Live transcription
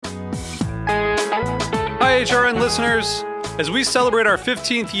HRN listeners. As we celebrate our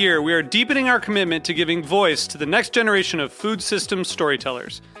 15th year, we are deepening our commitment to giving voice to the next generation of food systems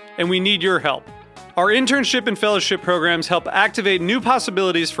storytellers, and we need your help. Our internship and fellowship programs help activate new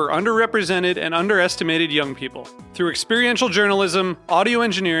possibilities for underrepresented and underestimated young people through experiential journalism, audio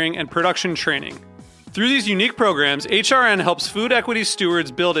engineering, and production training. Through these unique programs, HRN helps food equity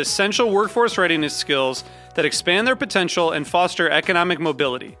stewards build essential workforce readiness skills that expand their potential and foster economic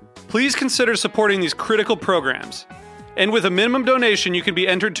mobility. Please consider supporting these critical programs. And with a minimum donation, you can be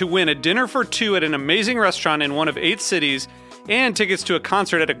entered to win a dinner for two at an amazing restaurant in one of 8 cities and tickets to a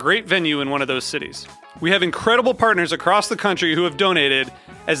concert at a great venue in one of those cities. We have incredible partners across the country who have donated,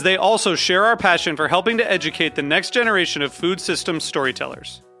 as they also share our passion for helping to educate the next generation of food systems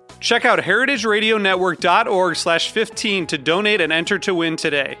storytellers. Check out heritageradionetwork.org/15 to donate and enter to win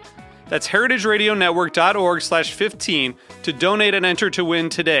today. That's heritageradionetwork.org/15 to donate and enter to win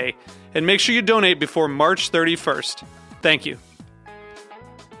today. And make sure you donate before March 31st. Thank you.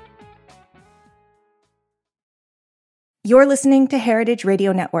 You're listening to Heritage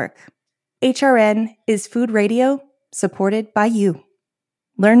Radio Network. HRN is food radio supported by you.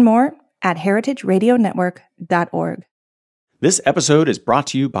 Learn more at heritageradionetwork.org. This episode is brought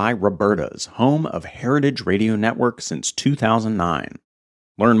to you by Roberta's, home of Heritage Radio Network since 2009.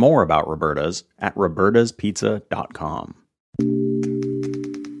 Learn more about Roberta's at robertaspizza.com.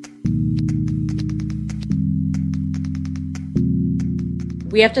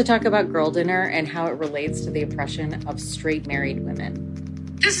 We have to talk about girl dinner and how it relates to the oppression of straight married women.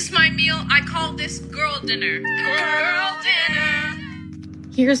 This is my meal. I call this girl dinner. Girl dinner.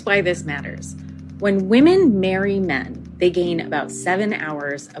 Here's why this matters. When women marry men, they gain about 7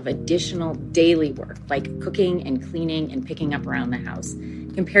 hours of additional daily work, like cooking and cleaning and picking up around the house,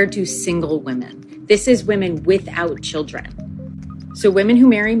 compared to single women. This is women without children. So women who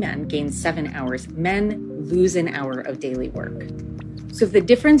marry men gain 7 hours. Men lose an hour of daily work. So if the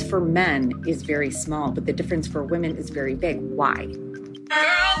difference for men is very small, but the difference for women is very big, why?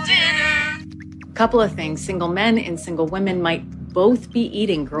 Girl dinner. Couple of things. Single men and single women might both be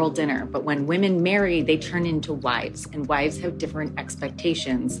eating girl dinner, but when women marry, they turn into wives, and wives have different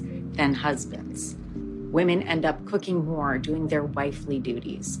expectations than husbands. Women end up cooking more, doing their wifely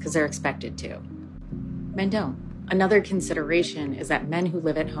duties, because they're expected to. Men don't. Another consideration is that men who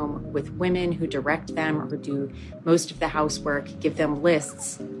live at home with women who direct them or who do most of the housework, give them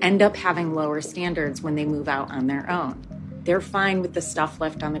lists, end up having lower standards when they move out on their own. They're fine with the stuff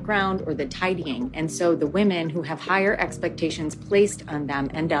left on the ground or the tidying, and so the women who have higher expectations placed on them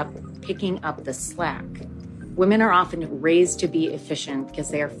end up picking up the slack. Women are often raised to be efficient because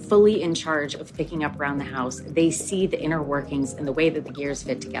they are fully in charge of picking up around the house. They see the inner workings and the way that the gears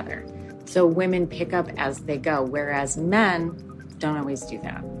fit together. So women pick up as they go, whereas men don't always do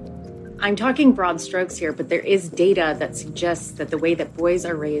that. I'm talking broad strokes here, but there is data that suggests that the way that boys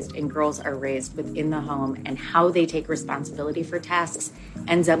are raised and girls are raised within the home and how they take responsibility for tasks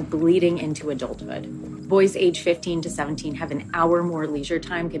ends up bleeding into adulthood. Boys age 15 to 17 have an hour more leisure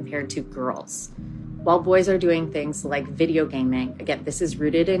time compared to girls. While boys are doing things like video gaming, again, this is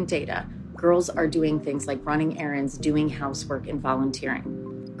rooted in data, girls are doing things like running errands, doing housework, and volunteering.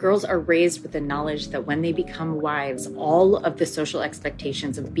 Girls are raised with the knowledge that when they become wives, all of the social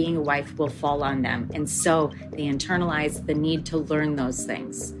expectations of being a wife will fall on them, and so they internalize the need to learn those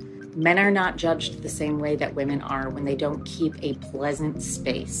things. Men are not judged the same way that women are when they don't keep a pleasant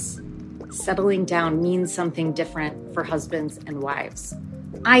space. Settling down means something different for husbands and wives.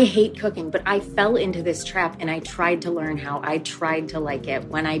 I hate cooking, but I fell into this trap and I tried to learn how. I tried to like it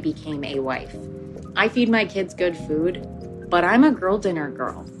when I became a wife. I feed my kids good food, but I'm a girl dinner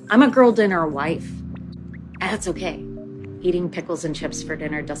girl. I'm a girl dinner wife. And that's okay. Eating pickles and chips for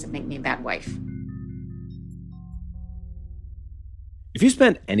dinner doesn't make me a bad wife. If you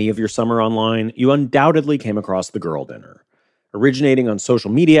spent any of your summer online, you undoubtedly came across the Girl Dinner. Originating on social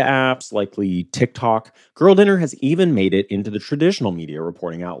media apps, likely TikTok, Girl Dinner has even made it into the traditional media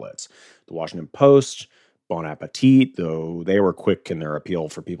reporting outlets. The Washington Post, Bon Appetit, though they were quick in their appeal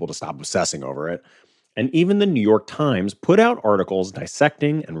for people to stop obsessing over it, and even the New York Times put out articles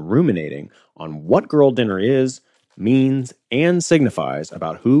dissecting and ruminating on what Girl Dinner is, means, and signifies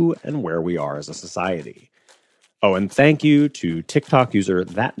about who and where we are as a society. Oh, and thank you to TikTok user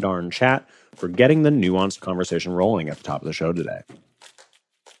ThatDarnChat for getting the nuanced conversation rolling at the top of the show today.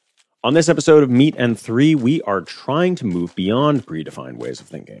 On this episode of Meat and Three, we are trying to move beyond predefined ways of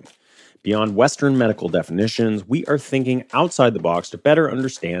thinking. Beyond Western medical definitions, we are thinking outside the box to better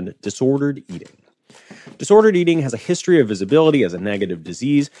understand disordered eating. Disordered eating has a history of visibility as a negative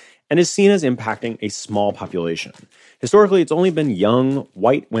disease and is seen as impacting a small population. Historically, it's only been young,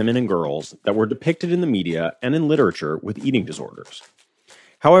 white women and girls that were depicted in the media and in literature with eating disorders.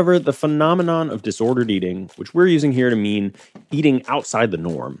 However, the phenomenon of disordered eating, which we're using here to mean eating outside the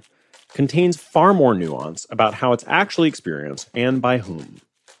norm, contains far more nuance about how it's actually experienced and by whom.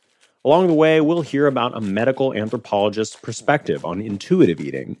 Along the way, we'll hear about a medical anthropologist's perspective on intuitive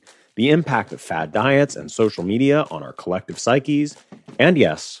eating, the impact of fad diets and social media on our collective psyches, and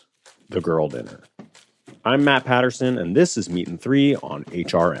yes, the girl dinner. I'm Matt Patterson, and this is Meat and Three on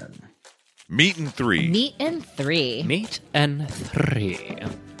HRN. Meat and Three. Meat and Three. Meat and Three.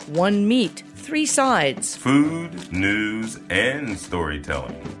 One meat, three sides. Food, news, and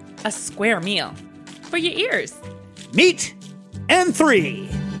storytelling. A square meal. For your ears. Meat and Three.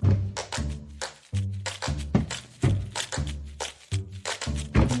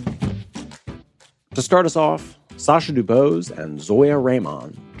 To start us off, Sasha Dubose and Zoya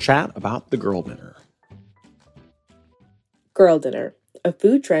Rahman chat about the girl dinner. Girl dinner, a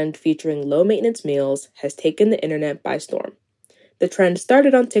food trend featuring low-maintenance meals, has taken the internet by storm. The trend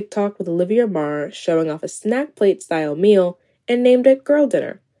started on TikTok with Olivia Marr showing off a snack plate-style meal and named it Girl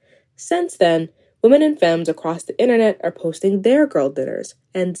Dinner. Since then, women and femmes across the internet are posting their girl dinners,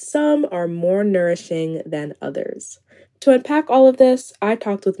 and some are more nourishing than others. To unpack all of this, I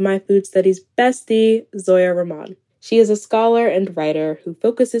talked with my food studies bestie, Zoya Rahman. She is a scholar and writer who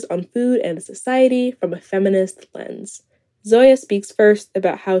focuses on food and society from a feminist lens. Zoya speaks first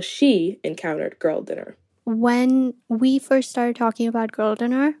about how she encountered girl dinner. When we first started talking about girl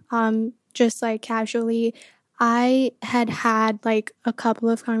dinner, just like casually, I had like a couple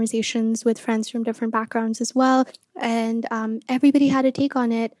of conversations with friends from different backgrounds as well, and everybody had a take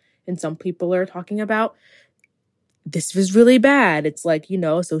on it. And some people are talking about this was really bad. It's like,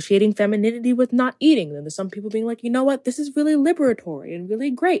 associating femininity with not eating. Then there's some people being like, you know what, this is really liberatory and really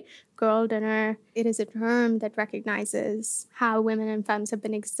great. Girl dinner, it is a term that recognizes how women and femmes have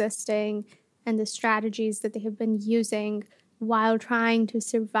been existing and the strategies that they have been using while trying to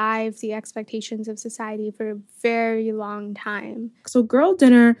survive the expectations of society for a very long time. So girl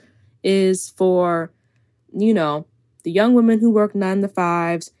dinner is for, the young women who work 9 to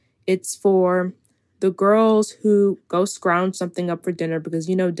 5s. It's for the girls who go scrounge something up for dinner because,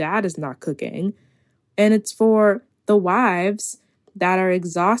 dad is not cooking. And it's for the wives that are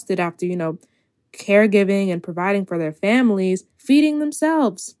exhausted after, caregiving and providing for their families, feeding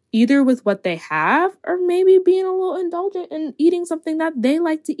themselves, either with what they have or maybe being a little indulgent and eating something that they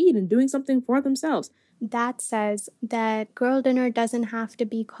like to eat and doing something for themselves. That says that girl dinner doesn't have to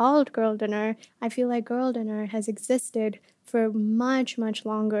be called girl dinner. I feel like girl dinner has existed for much, much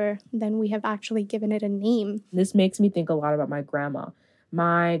longer than we have actually given it a name. This makes me think a lot about my grandma.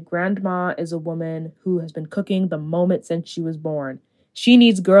 My grandma is a woman who has been cooking the moment since she was born. She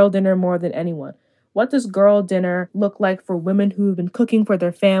needs girl dinner more than anyone. What does girl dinner look like for women who have been cooking for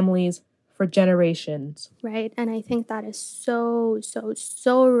their families for generations? Right, and I think that is so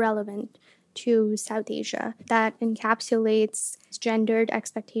relevant to South Asia. That encapsulates gendered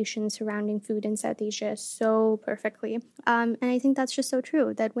expectations surrounding food in South Asia so perfectly. And I think that's just so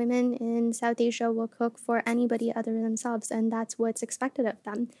true, that women in South Asia will cook for anybody other than themselves, and that's what's expected of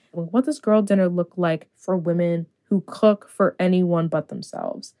them. What does girl dinner look like for women who cook for anyone but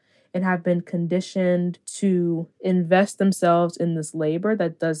themselves and have been conditioned to invest themselves in this labor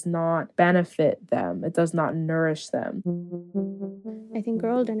that does not benefit them, it does not nourish them? I think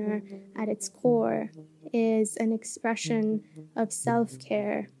girl dinner at its core is an expression of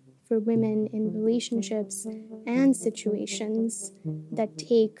self-care for women in relationships and situations that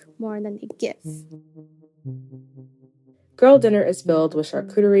take more than they give. Girl dinner is filled with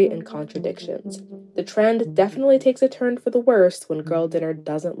charcuterie and contradictions. The trend definitely takes a turn for the worst when girl dinner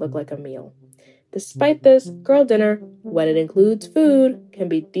doesn't look like a meal. Despite this, girl dinner, when it includes food, can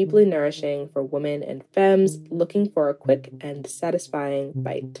be deeply nourishing for women and femmes looking for a quick and satisfying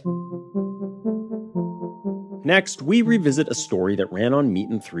bite. Next, we revisit a story that ran on Meat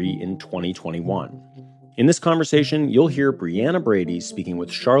and Three in 2021. In this conversation, you'll hear Brianna Brady speaking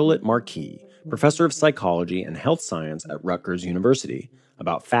with Charlotte Marquis, professor of psychology and health science at Rutgers University,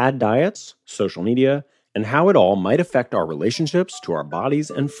 about fad diets, social media, and how it all might affect our relationships to our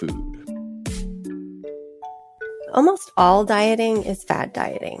bodies and food. Almost all dieting is fad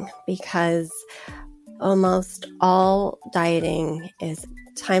dieting because almost all dieting is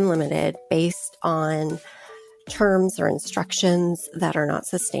time limited based on terms or instructions that are not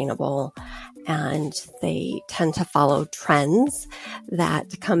sustainable, and they tend to follow trends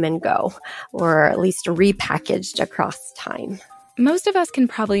that come and go, or at least are repackaged across time. Most of us can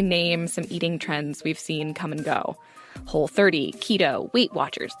probably name some eating trends we've seen come and go. Whole30, keto, Weight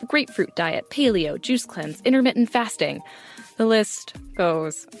Watchers, the grapefruit diet, paleo, juice cleanse, intermittent fasting. The list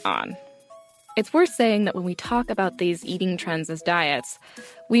goes on. It's worth saying that when we talk about these eating trends as diets,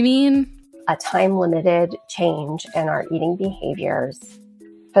 we mean a time-limited change in our eating behaviors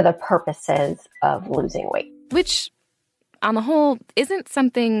for the purposes of losing weight. Which, on the whole, isn't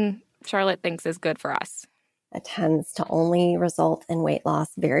something Charlotte thinks is good for us. It tends to only result in weight loss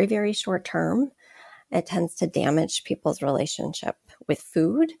very, very short term. It tends to damage people's relationship with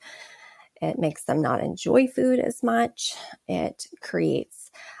food. It makes them not enjoy food as much. It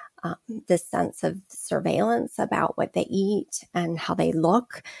creates this sense of surveillance about what they eat and how they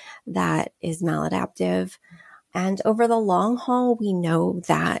look that is maladaptive. And over the long haul, we know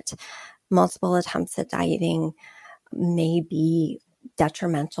that multiple attempts at dieting may be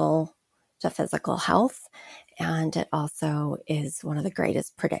detrimental to physical health. And it also is one of the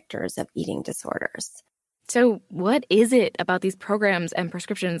greatest predictors of eating disorders. So what is it about these programs and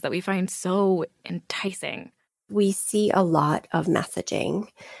prescriptions that we find so enticing? We see a lot of messaging,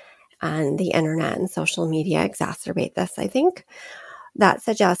 and the internet and social media exacerbate this, I think. That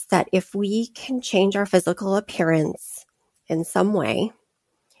suggests that if we can change our physical appearance in some way,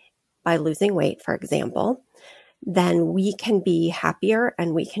 by losing weight, for example, then we can be happier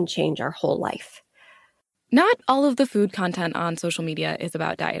and we can change our whole life. Not all of the food content on social media is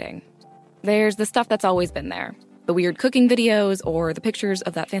about dieting. There's the stuff that's always been there, the weird cooking videos or the pictures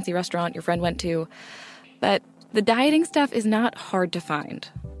of that fancy restaurant your friend went to. But the dieting stuff is not hard to find.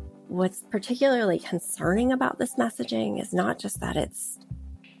 What's particularly concerning about this messaging is not just that it's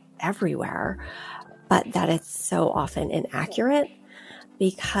everywhere, but that it's so often inaccurate,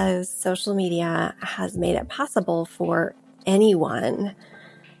 because social media has made it possible for anyone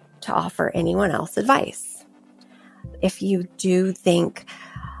to offer anyone else advice. If you do think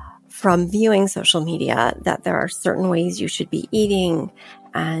from viewing social media that there are certain ways you should be eating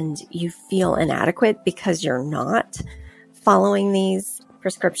and you feel inadequate because you're not following these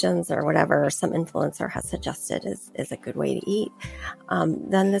prescriptions or whatever some influencer has suggested is a good way to eat,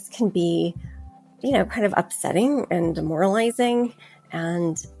 then this can be, kind of upsetting and demoralizing,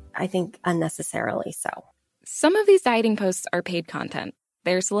 and I think unnecessarily so. Some of these dieting posts are paid content.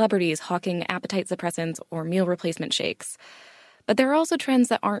 They're celebrities hawking appetite suppressants or meal replacement shakes. But there are also trends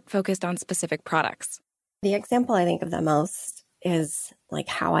that aren't focused on specific products. The example I think of the most is like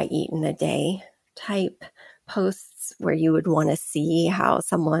how I eat in a day type posts, where you would want to see how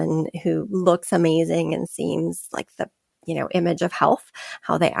someone who looks amazing and seems like the, image of health,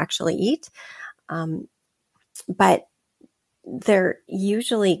 how they actually eat. But they're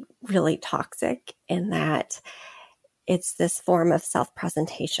usually really toxic in that it's this form of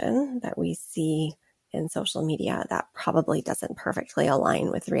self-presentation that we see in social media that probably doesn't perfectly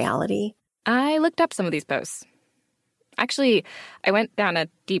align with reality. I looked up some of these posts. Actually, I went down a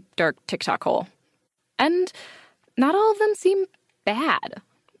deep, dark TikTok hole. And not all of them seem bad.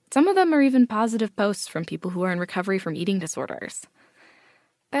 Some of them are even positive posts from people who are in recovery from eating disorders.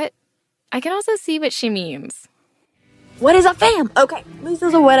 But I can also see what she means. What is up, fam? Okay, this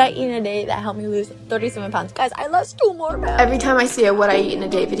is a what I eat in a day that helped me lose 37 pounds. Guys, I lost 2 more pounds. Every time I see a what I eat in a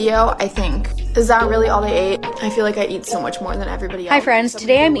day video, I think, is that really all they ate? I feel like I eat so much more than everybody else. Hi friends,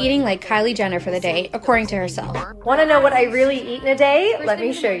 today I'm eating like Kylie Jenner for the day, according to herself. Want to know what I really eat in a day? Let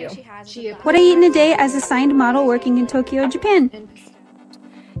me show you. What I eat in a day as a signed model working in Tokyo, Japan.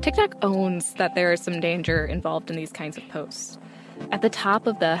 TikTok owns that there is some danger involved in these kinds of posts. At the top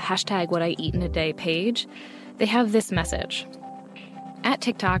of the hashtag what I eat in a day page, they have this message. At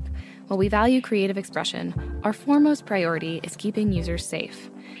TikTok, while we value creative expression, our foremost priority is keeping users safe.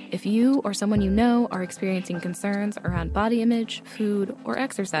 If you or someone you know are experiencing concerns around body image, food, or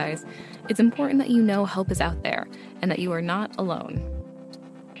exercise, it's important that you know help is out there and that you are not alone.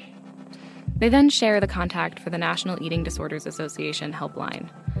 They then share the contact for the National Eating Disorders Association helpline.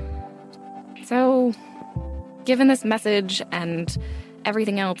 So, given this message and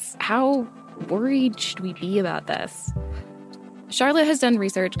everything else, how worried should we be about this? Charlotte has done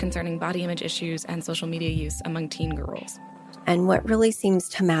research concerning body image issues and social media use among teen girls. And what really seems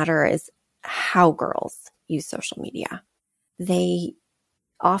to matter is how girls use social media. They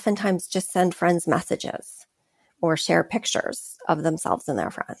oftentimes just send friends messages or share pictures of themselves and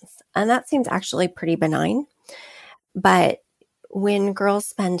their friends. And that seems actually pretty benign. But when girls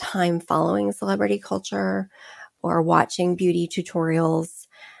spend time following celebrity culture or watching beauty tutorials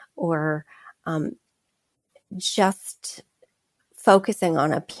or just focusing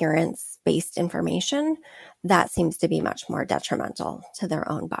on appearance-based information, that seems to be much more detrimental to their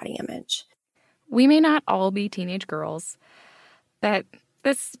own body image. We may not all be teenage girls, that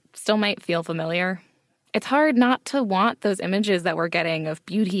this still might feel familiar. It's hard not to want those images that we're getting of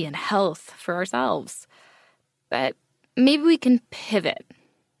beauty and health for ourselves. But maybe we can pivot.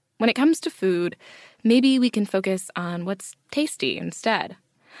 When it comes to food, maybe we can focus on what's tasty instead,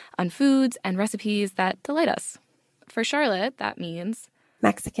 on foods and recipes that delight us. For Charlotte, that means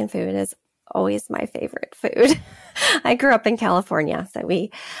Mexican food is always my favorite food. I grew up in California, so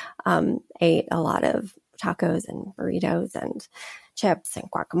we ate a lot of tacos and burritos and chips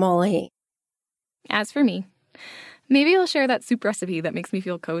and guacamole. As for me, maybe I'll share that soup recipe that makes me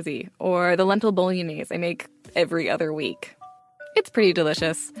feel cozy, or the lentil bolognese I make every other week. It's pretty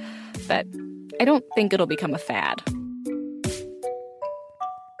delicious, but I don't think it'll become a fad.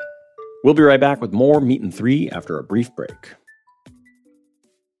 We'll be right back with more Meat and Three after a brief break.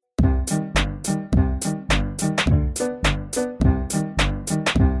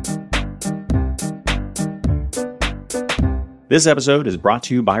 This episode is brought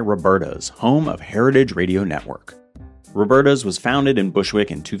to you by Roberta's, home of Heritage Radio Network. Roberta's was founded in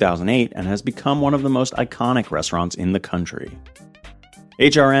Bushwick in 2008 and has become one of the most iconic restaurants in the country.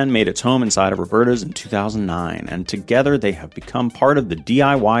 HRN made its home inside of Roberta's in 2009, and together they have become part of the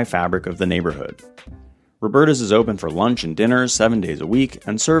DIY fabric of the neighborhood. Roberta's is open for lunch and dinners 7 days a week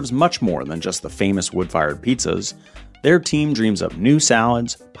and serves much more than just the famous wood-fired pizzas. Their team dreams up new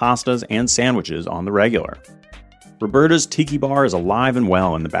salads, pastas, and sandwiches on the regular. Roberta's Tiki Bar is alive and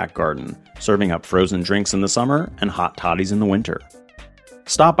well in the back garden, serving up frozen drinks in the summer and hot toddies in the winter.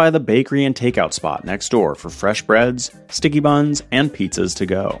 Stop by the bakery and takeout spot next door for fresh breads, sticky buns, and pizzas to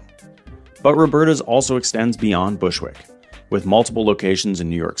go. But Roberta's also extends beyond Bushwick, with multiple locations in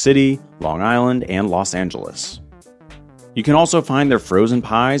New York City, Long Island, and Los Angeles. You can also find their frozen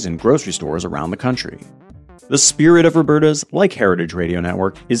pies in grocery stores around the country. The spirit of Roberta's, like Heritage Radio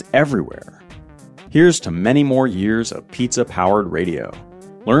Network, is everywhere. Here's to many more years of pizza-powered radio.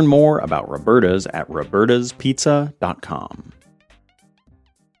 Learn more about Roberta's at robertaspizza.com.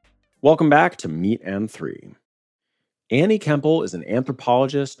 Welcome back to Meat and Three. Annie Kemple is an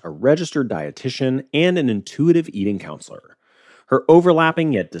anthropologist, a registered dietitian, and an intuitive eating counselor. Her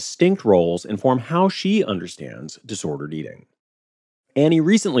overlapping yet distinct roles inform how she understands disordered eating. Annie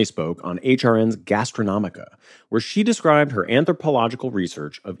recently spoke on HRN's Gastronomica, where she described her anthropological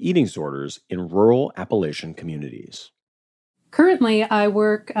research of eating disorders in rural Appalachian communities. Currently, I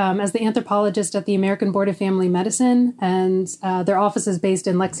work as the anthropologist at the American Board of Family Medicine, and their office is based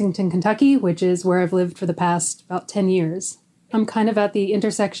in Lexington, Kentucky, which is where I've lived for the past about 10 years. I'm kind of at the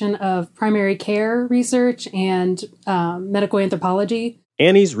intersection of primary care research and medical anthropology.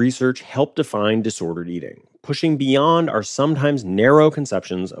 Annie's research helped define disordered eating, pushing beyond our sometimes narrow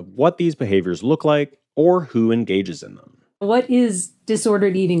conceptions of what these behaviors look like or who engages in them. What is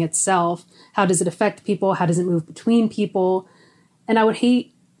disordered eating itself? How does it affect people? How does it move between people? And I would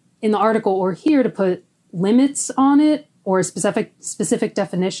hate in the article or here to put limits on it or a specific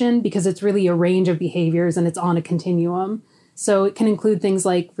definition, because it's really a range of behaviors and it's on a continuum. So it can include things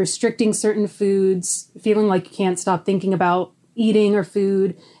like restricting certain foods, feeling like you can't stop thinking about eating or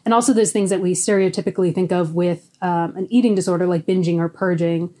food, and also those things that we stereotypically think of with an eating disorder like binging or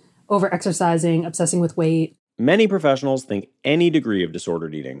purging, over-exercising, obsessing with weight. Many professionals think any degree of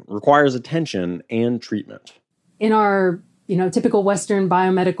disordered eating requires attention and treatment. In our typical Western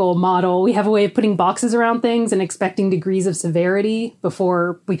biomedical model, we have a way of putting boxes around things and expecting degrees of severity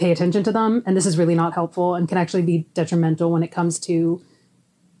before we pay attention to them. And this is really not helpful and can actually be detrimental when it comes to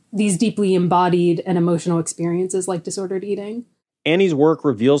these deeply embodied and emotional experiences like disordered eating. Annie's work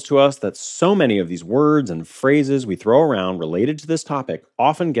reveals to us that so many of these words and phrases we throw around related to this topic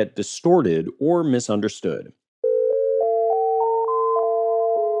often get distorted or misunderstood.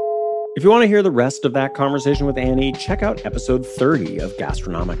 If you want to hear the rest of that conversation with Annie, check out episode 30 of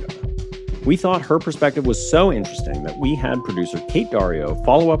Gastronomica. We thought her perspective was so interesting that we had producer Kate Dario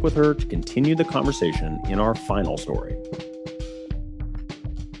follow up with her to continue the conversation in our final story.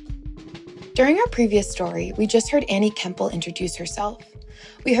 During our previous story, we just heard Annie Kemple introduce herself.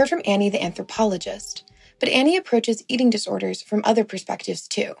 We heard from Annie the anthropologist, but Annie approaches eating disorders from other perspectives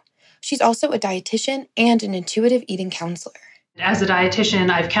too. She's also a dietitian and an intuitive eating counselor. As a dietitian,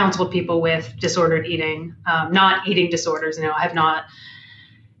 I've counseled people with disordered eating, not eating disorders. I have not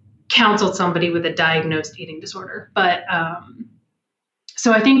counseled somebody with a diagnosed eating disorder. But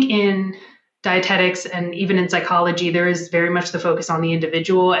so I think in dietetics and even in psychology, there is very much the focus on the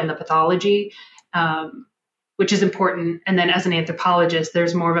individual and the pathology, which is important. And then as an anthropologist,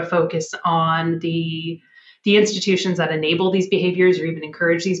 there's more of a focus on the institutions that enable these behaviors or even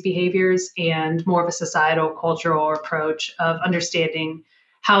encourage these behaviors, and more of a societal, cultural approach of understanding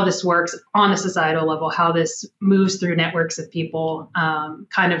how this works on a societal level, how this moves through networks of people,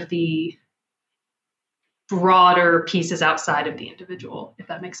 kind of the broader pieces outside of the individual, if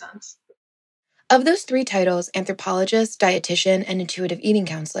that makes sense. Of those 3 titles, anthropologist, dietitian, and intuitive eating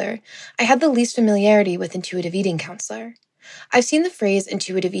counselor, I had the least familiarity with intuitive eating counselor. I've seen the phrase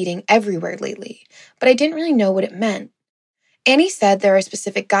intuitive eating everywhere lately, but I didn't really know what it meant. Annie said there are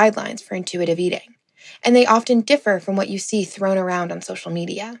specific guidelines for intuitive eating, and they often differ from what you see thrown around on social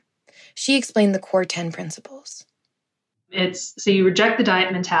media. She explained the core 10 principles. So you reject the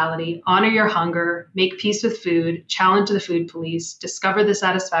diet mentality, honor your hunger, make peace with food, challenge the food police, discover the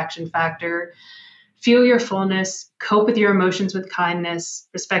satisfaction factor, feel your fullness, cope with your emotions with kindness,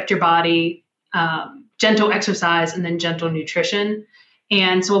 respect your body, gentle exercise, and then gentle nutrition.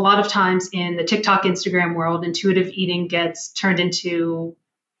 And so a lot of times in the TikTok, Instagram world, intuitive eating gets turned into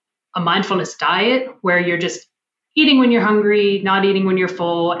a mindfulness diet where you're just eating when you're hungry, not eating when you're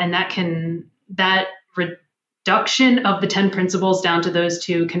full. And that reduction of the 10 principles down to those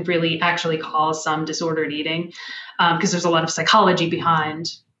 2 can really actually cause some disordered eating because there's a lot of psychology behind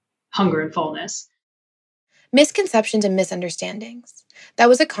hunger and fullness. Misconceptions and misunderstandings. That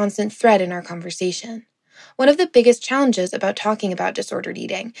was a constant thread in our conversation. One of the biggest challenges about talking about disordered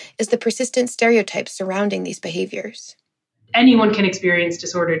eating is the persistent stereotypes surrounding these behaviors. Anyone can experience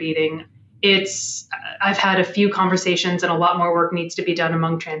disordered eating. I've had a few conversations and a lot more work needs to be done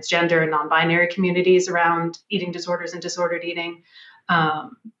among transgender and non-binary communities around eating disorders and disordered eating.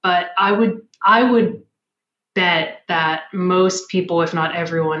 But I would bet that most people, if not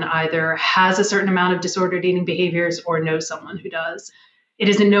everyone, either has a certain amount of disordered eating behaviors or knows someone who does. It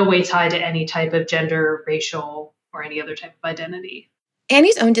is in no way tied to any type of gender, racial, or any other type of identity.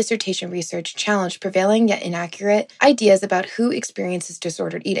 Annie's own dissertation research challenged prevailing yet inaccurate ideas about who experiences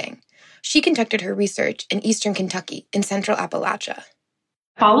disordered eating. She conducted her research in Eastern Kentucky in Central Appalachia.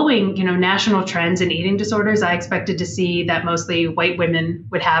 Following, national trends in eating disorders, I expected to see that mostly white women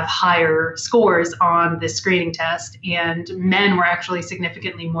would have higher scores on this screening test, and men were actually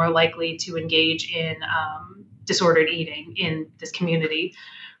significantly more likely to engage in disordered eating in this community,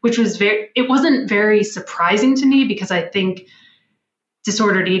 which was it wasn't very surprising to me because I think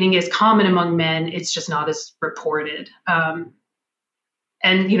disordered eating is common among men. It's just not as reported.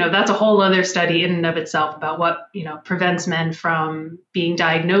 And, that's a whole other study in and of itself about what, prevents men from being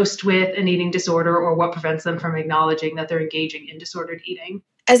diagnosed with an eating disorder or what prevents them from acknowledging that they're engaging in disordered eating.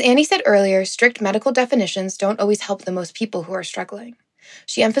 As Annie said earlier, strict medical definitions don't always help the most people who are struggling.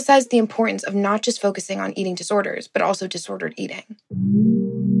 She emphasized the importance of not just focusing on eating disorders, but also disordered eating.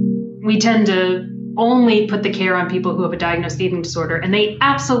 We tend to only put the care on people who have a diagnosed eating disorder, and they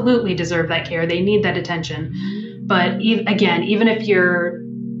absolutely deserve that care. They need that attention. But again, even if you're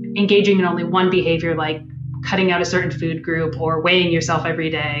engaging in only one behavior, like cutting out a certain food group or weighing yourself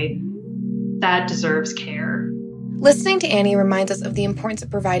every day, that deserves care. Listening to Annie reminds us of the importance of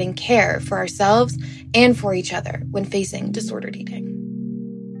providing care for ourselves and for each other when facing disordered eating.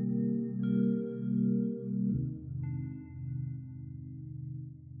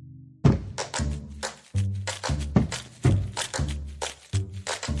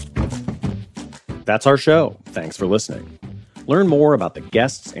 That's our show. Thanks for listening. Learn more about the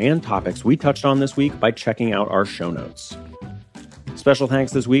guests and topics we touched on this week by checking out our show notes. Special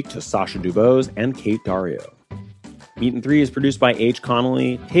thanks this week to Sasha Dubose and Kate Dario. Meat and Three is produced by H.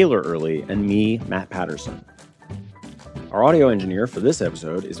 Connolly, Taylor Early, and me, Matt Patterson. Our audio engineer for this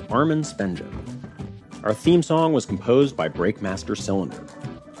episode is Armin Spengen. Our theme song was composed by Breakmaster Cylinder.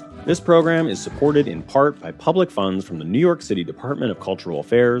 This program is supported in part by public funds from the New York City Department of Cultural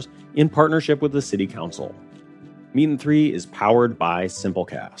Affairs in partnership with the City Council. Meat and Three is powered by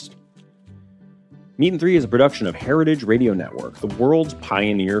Simplecast. Meat and Three is a production of Heritage Radio Network, the world's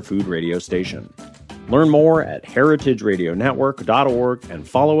pioneer food radio station. Learn more at heritageradionetwork.org and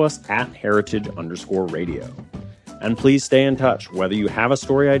follow us at heritage_radio. And please stay in touch. Whether you have a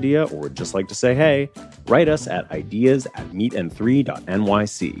story idea or would just like to say hey, write us at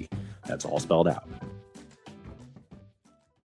ideas@meetand3.nyc. That's all spelled out.